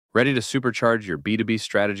Ready to supercharge your B2B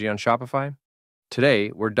strategy on Shopify?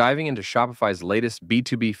 Today, we're diving into Shopify's latest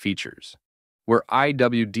B2B features. We're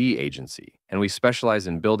IWD agency, and we specialize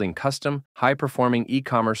in building custom, high-performing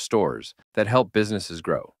e-commerce stores that help businesses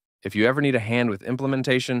grow. If you ever need a hand with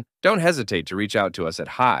implementation, don't hesitate to reach out to us at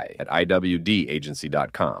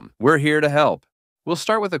hi@iwdagency.com. We're here to help. We'll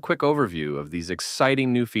start with a quick overview of these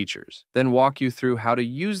exciting new features, then walk you through how to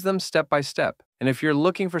use them step by step. And if you're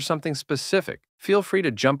looking for something specific, feel free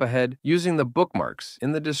to jump ahead using the bookmarks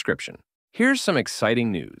in the description. Here's some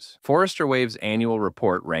exciting news. Forrester Wave's annual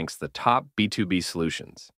report ranks the top B2B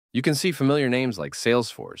solutions. You can see familiar names like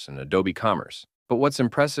Salesforce and Adobe Commerce. But what's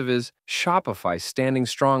impressive is Shopify standing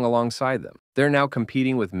strong alongside them. They're now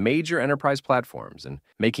competing with major enterprise platforms and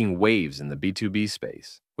making waves in the B2B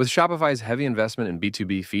space. With Shopify's heavy investment in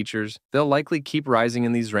B2B features, they'll likely keep rising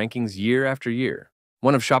in these rankings year after year.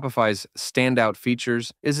 One of Shopify's standout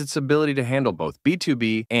features is its ability to handle both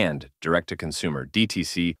B2B and direct-to-consumer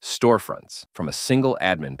 (DTC) storefronts from a single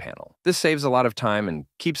admin panel. This saves a lot of time and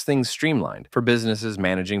keeps things streamlined for businesses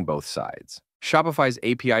managing both sides. Shopify's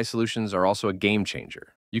API solutions are also a game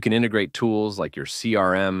changer. You can integrate tools like your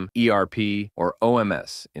CRM, ERP, or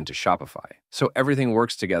OMS into Shopify, so everything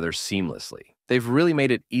works together seamlessly. They've really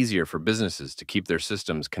made it easier for businesses to keep their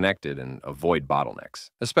systems connected and avoid bottlenecks,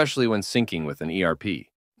 especially when syncing with an ERP.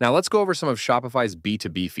 Now let's go over some of Shopify's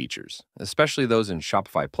B2B features, especially those in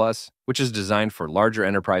Shopify Plus, which is designed for larger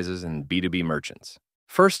enterprises and B2B merchants.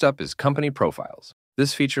 First up is Company Profiles.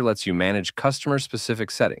 This feature lets you manage customer-specific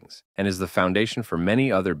settings and is the foundation for many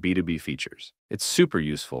other B2B features. It's super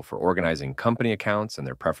useful for organizing company accounts and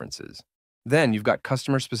their preferences. Then you've got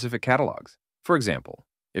customer-specific catalogs. For example,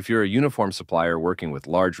 if you're a uniform supplier working with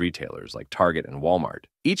large retailers like Target and Walmart,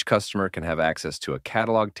 each customer can have access to a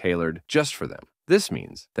catalog tailored just for them. This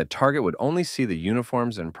means that Target would only see the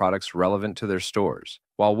uniforms and products relevant to their stores,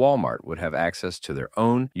 while Walmart would have access to their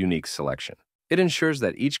own unique selection. It ensures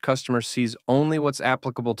that each customer sees only what's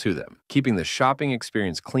applicable to them, keeping the shopping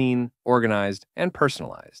experience clean, organized, and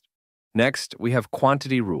personalized. Next, we have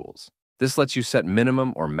quantity rules. This lets you set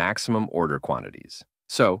minimum or maximum order quantities.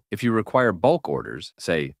 So, if you require bulk orders,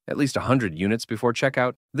 say at least 100 units before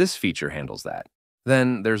checkout, this feature handles that.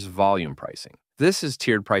 Then there's volume pricing. This is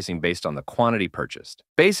tiered pricing based on the quantity purchased.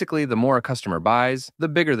 Basically, the more a customer buys, the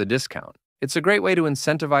bigger the discount. It's a great way to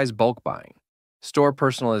incentivize bulk buying. Store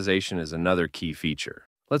personalization is another key feature.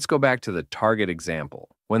 Let's go back to the Target example.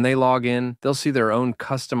 When they log in, they'll see their own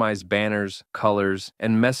customized banners, colors,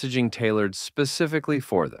 and messaging tailored specifically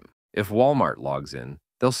for them. If Walmart logs in,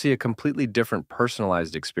 they'll see a completely different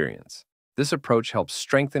personalized experience. This approach helps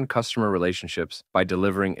strengthen customer relationships by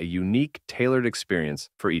delivering a unique, tailored experience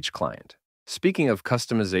for each client. Speaking of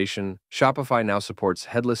customization, Shopify now supports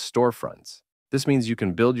headless storefronts. This means you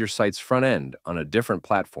can build your site's front end on a different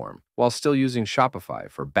platform while still using Shopify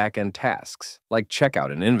for back-end tasks like checkout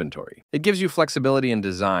and inventory. It gives you flexibility in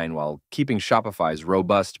design while keeping Shopify's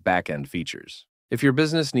robust back-end features. If your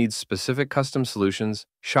business needs specific custom solutions,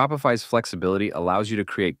 Shopify's flexibility allows you to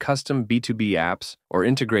create custom B2B apps or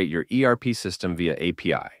integrate your ERP system via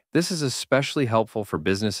API. This is especially helpful for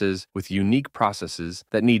businesses with unique processes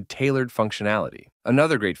that need tailored functionality.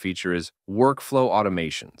 Another great feature is workflow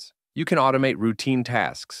automations. You can automate routine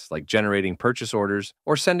tasks like generating purchase orders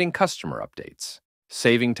or sending customer updates,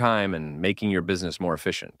 saving time and making your business more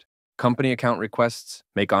efficient. Company account requests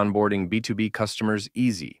make onboarding B2B customers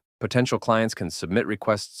easy. Potential clients can submit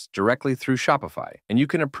requests directly through Shopify, and you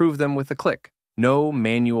can approve them with a click. No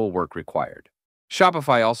manual work required.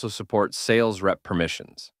 Shopify also supports sales rep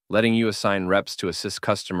permissions, letting you assign reps to assist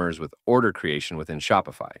customers with order creation within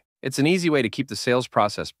Shopify. It's an easy way to keep the sales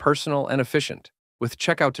process personal and efficient. With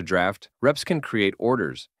checkout to draft, reps can create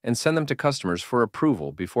orders and send them to customers for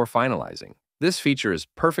approval before finalizing. This feature is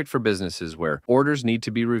perfect for businesses where orders need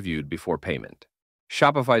to be reviewed before payment.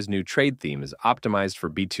 Shopify's new trade theme is optimized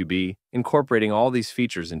for B2B, incorporating all these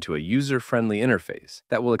features into a user-friendly interface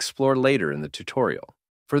that we'll explore later in the tutorial.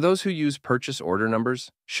 For those who use purchase order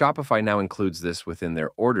numbers, Shopify now includes this within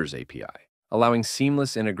their Orders API, allowing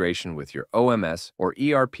seamless integration with your OMS or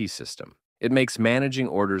ERP system. It makes managing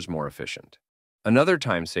orders more efficient. Another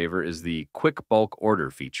time saver is the Quick Bulk Order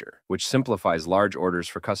feature, which simplifies large orders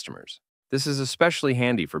for customers. This is especially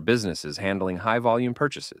handy for businesses handling high-volume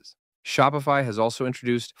purchases. Shopify has also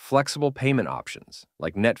introduced flexible payment options,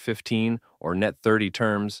 like Net 15 or Net 30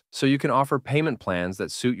 terms, so you can offer payment plans that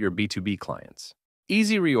suit your B2B clients.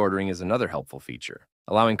 Easy reordering is another helpful feature,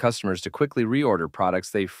 allowing customers to quickly reorder products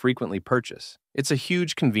they frequently purchase. It's a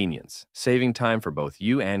huge convenience, saving time for both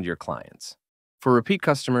you and your clients. For repeat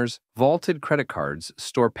customers, vaulted credit cards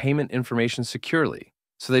store payment information securely,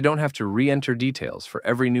 so they don't have to re-enter details for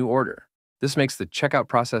every new order. This makes the checkout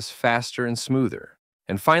process faster and smoother.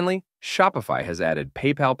 And finally, Shopify has added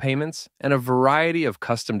PayPal payments and a variety of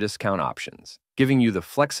custom discount options, giving you the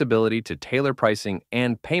flexibility to tailor pricing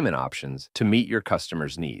and payment options to meet your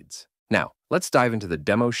customers' needs. Now, let's dive into the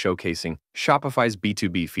demo showcasing Shopify's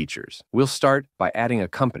B2B features. We'll start by adding a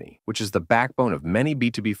company, which is the backbone of many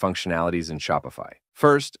B2B functionalities in Shopify.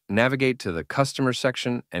 First, navigate to the Customer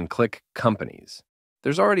section and click Companies.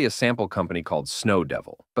 There's already a sample company called Snow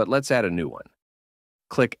Devil, but let's add a new one.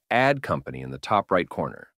 Click Add Company in the top right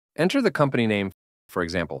corner. Enter the company name, for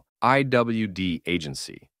example, IWD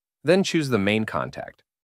Agency. Then choose the main contact.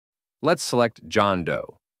 Let's select John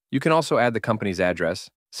Doe. You can also add the company's address,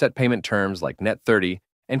 set payment terms like net 30,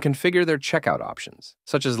 and configure their checkout options,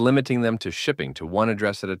 such as limiting them to shipping to one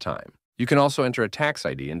address at a time. You can also enter a tax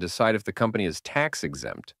ID and decide if the company is tax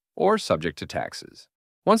exempt or subject to taxes.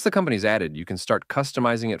 Once the company is added, you can start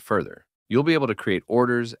customizing it further. You'll be able to create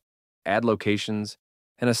orders, add locations,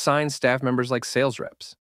 and assign staff members like sales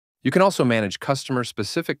reps. You can also manage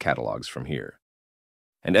customer-specific catalogs from here,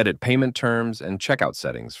 and edit payment terms and checkout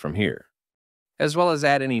settings from here, as well as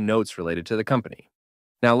add any notes related to the company.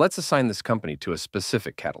 Now let's assign this company to a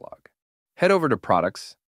specific catalog. Head over to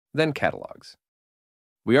Products, then Catalogs.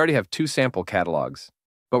 We already have 2 sample catalogs,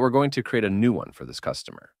 but we're going to create a new one for this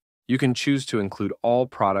customer. You can choose to include all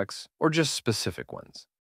products or just specific ones.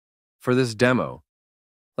 For this demo,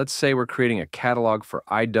 let's say we're creating a catalog for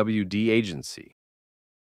IWD Agency.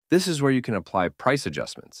 This is where you can apply price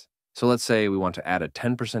adjustments. So let's say we want to add a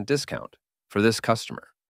 10% discount for this customer.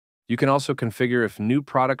 You can also configure if new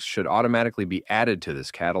products should automatically be added to this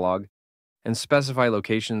catalog and specify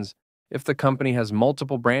locations if the company has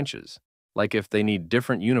multiple branches, like if they need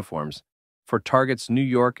different uniforms for Target's New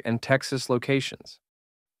York and Texas locations.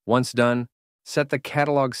 Once done, set the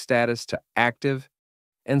catalog status to active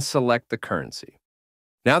and select the currency.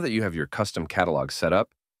 Now that you have your custom catalog set up,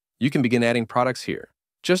 you can begin adding products here,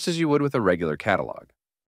 just as you would with a regular catalog.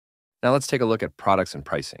 Now let's take a look at products and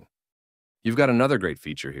pricing. You've got another great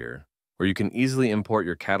feature here, where you can easily import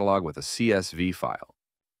your catalog with a CSV file.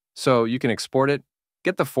 So you can export it,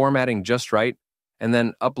 get the formatting just right, and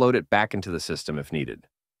then upload it back into the system if needed.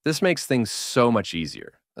 This makes things so much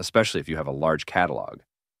easier, especially if you have a large catalog,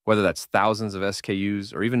 whether that's thousands of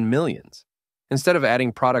SKUs or even millions. Instead of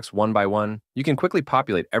adding products one by one, you can quickly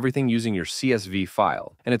populate everything using your CSV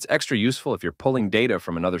file, and it's extra useful if you're pulling data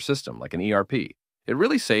from another system like an ERP. It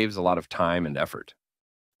really saves a lot of time and effort.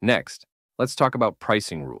 Next, let's talk about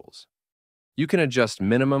pricing rules. You can adjust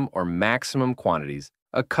minimum or maximum quantities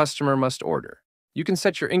a customer must order. You can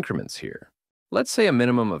set your increments here. Let's say a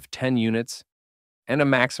minimum of 10 units and a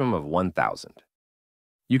maximum of 1,000.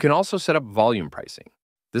 You can also set up volume pricing.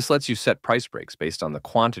 This lets you set price breaks based on the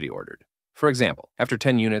quantity ordered. For example, after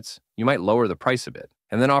 10 units, you might lower the price a bit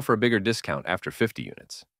and then offer a bigger discount after 50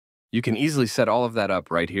 units. You can easily set all of that up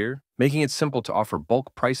right here, making it simple to offer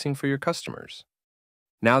bulk pricing for your customers.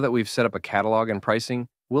 Now that we've set up a catalog and pricing,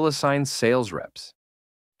 we'll assign sales reps.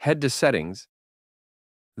 Head to Settings,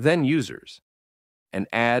 then Users, and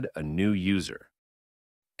add a new user.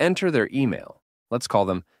 Enter their email. Let's call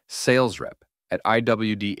them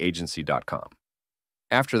salesrep@iwdagency.com.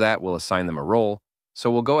 After that, we'll assign them a role, so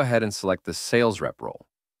we'll go ahead and select the sales rep role.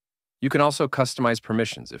 You can also customize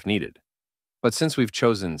permissions if needed. But since we've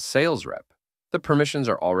chosen sales rep, the permissions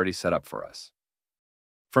are already set up for us.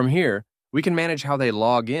 From here, we can manage how they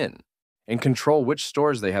log in and control which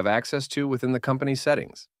stores they have access to within the company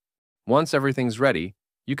settings. Once everything's ready,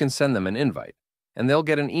 you can send them an invite, and they'll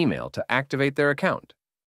get an email to activate their account.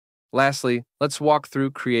 Lastly, let's walk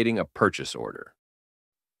through creating a purchase order.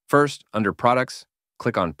 First, under Products,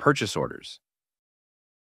 click on Purchase Orders.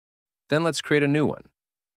 Then let's create a new one.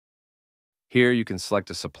 Here you can select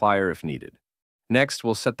a supplier if needed. Next,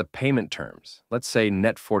 we'll set the payment terms, let's say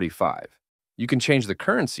net 45. You can change the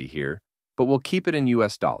currency here, but we'll keep it in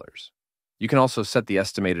US dollars. You can also set the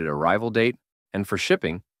estimated arrival date, and for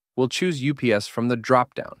shipping, we'll choose UPS from the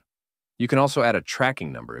drop-down. You can also add a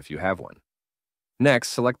tracking number if you have one. Next,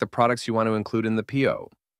 select the products you want to include in the PO.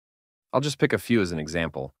 I'll just pick a few as an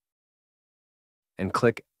example, and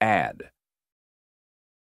click Add.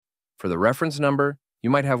 For the reference number, you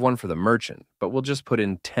might have one for the merchant, but we'll just put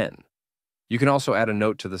in 10. You can also add a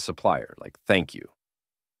note to the supplier, like thank you.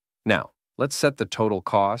 Now, let's set the total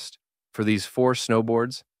cost. For these 4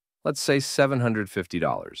 snowboards, let's say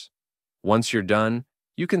 $750. Once you're done,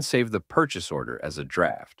 you can save the purchase order as a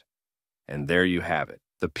draft. And there you have it.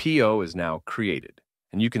 The PO is now created,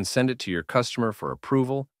 and you can send it to your customer for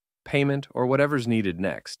approval, payment, or whatever's needed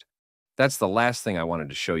next. That's the last thing I wanted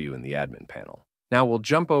to show you in the admin panel. Now we'll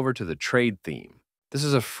jump over to the trade theme. This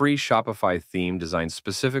is a free Shopify theme designed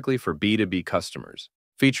specifically for B2B customers,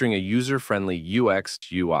 featuring a user-friendly UX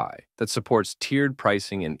UI that supports tiered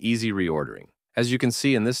pricing and easy reordering. As you can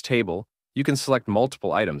see in this table, you can select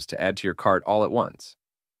multiple items to add to your cart all at once.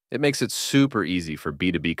 It makes it super easy for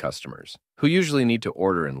B2B customers, who usually need to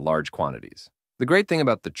order in large quantities. The great thing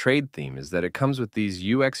about the trade theme is that it comes with these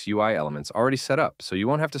UX UI elements already set up, so you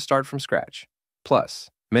won't have to start from scratch. Plus,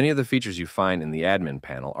 many of the features you find in the admin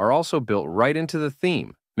panel are also built right into the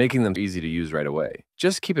theme, making them easy to use right away.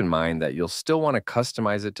 Just keep in mind that you'll still want to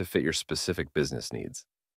customize it to fit your specific business needs.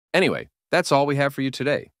 Anyway, that's all we have for you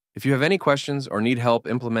today. If you have any questions or need help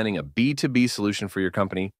implementing a B2B solution for your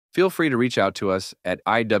company, feel free to reach out to us at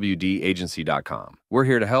iwdagency.com. We're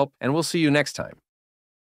here to help, and we'll see you next time.